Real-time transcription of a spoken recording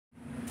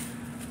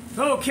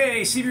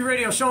Okay, CB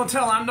Radio Show and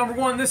Tell. I'm number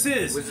one. This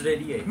is Wizard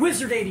 88.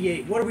 Wizard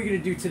 88. What are we going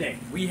to do today?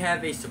 We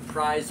have a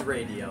surprise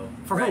radio.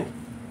 For who?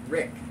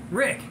 Rick.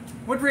 Rick.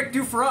 What'd Rick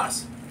do for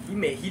us?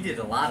 He did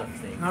a lot of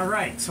things. All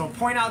right, so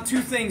point out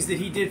two things that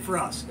he did for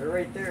us. They're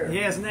right there.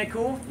 Yeah, isn't that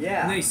cool?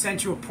 Yeah. And then he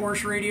sent you a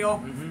Porsche radio.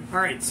 Mm-hmm.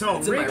 All right, so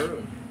It's Rick. in my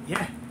room.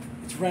 Yeah,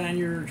 it's right on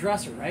your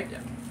dresser, right? Yeah.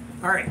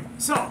 All right,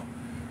 so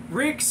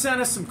Rick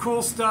sent us some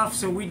cool stuff,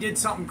 so we did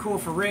something cool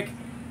for Rick.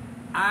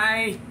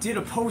 I did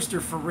a poster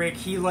for Rick.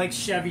 He likes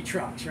Chevy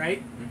trucks,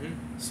 right?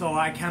 Mm-hmm. So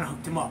I kind of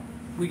hooked him up.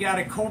 We got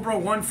a Cobra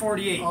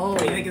 148. Oh. What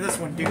do you think of this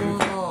one, dude?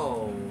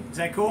 Whoa. Is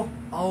that cool?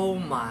 Oh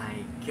my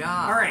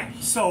god. All right,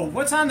 so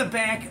what's on the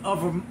back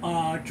of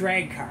a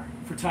drag car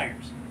for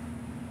tires?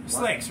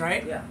 Slicks,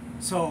 right? Yeah.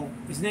 So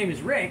his name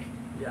is Rick.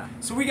 Yeah.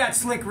 So we got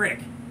Slick Rick.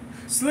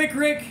 Slick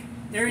Rick,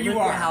 there you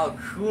Look are. at how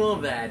cool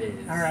that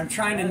is. All right, I'm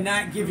trying to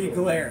not give you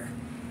glare.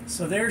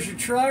 So there's your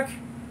truck.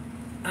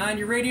 On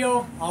your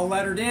radio, all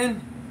lettered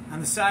in.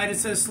 On the side it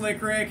says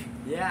Slick Rick.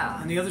 Yeah.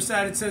 On the other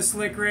side it says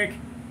Slick Rick.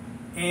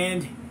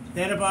 And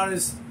that about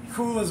as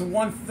cool as a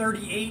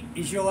 138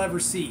 as you'll ever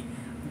see.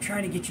 I'm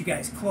trying to get you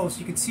guys close.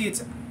 You can see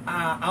it's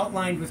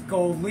outlined with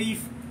gold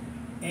leaf.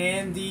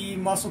 And the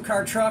muscle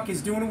car truck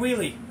is doing a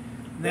wheelie.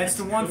 And that's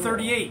the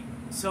 138.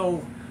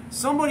 So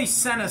somebody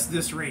sent us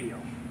this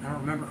radio. I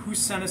don't remember who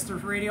sent us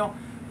this radio,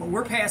 but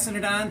we're passing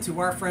it on to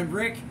our friend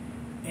Rick,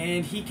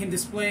 and he can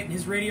display it in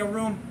his radio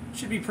room.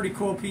 Should be a pretty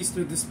cool piece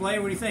to display.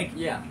 What do you think?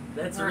 Yeah,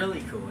 that's All right.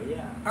 really cool,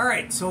 yeah. All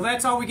right, so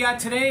that's all we got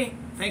today.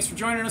 Thanks for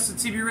joining us at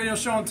CB Radio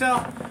Show and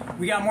Tell.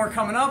 We got more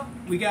coming up.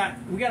 We got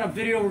a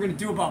video we're going to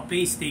do about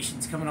base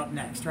stations coming up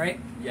next, right?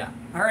 Yeah.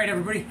 All right,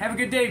 everybody. Have a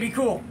good day. Be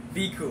cool.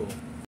 Be cool.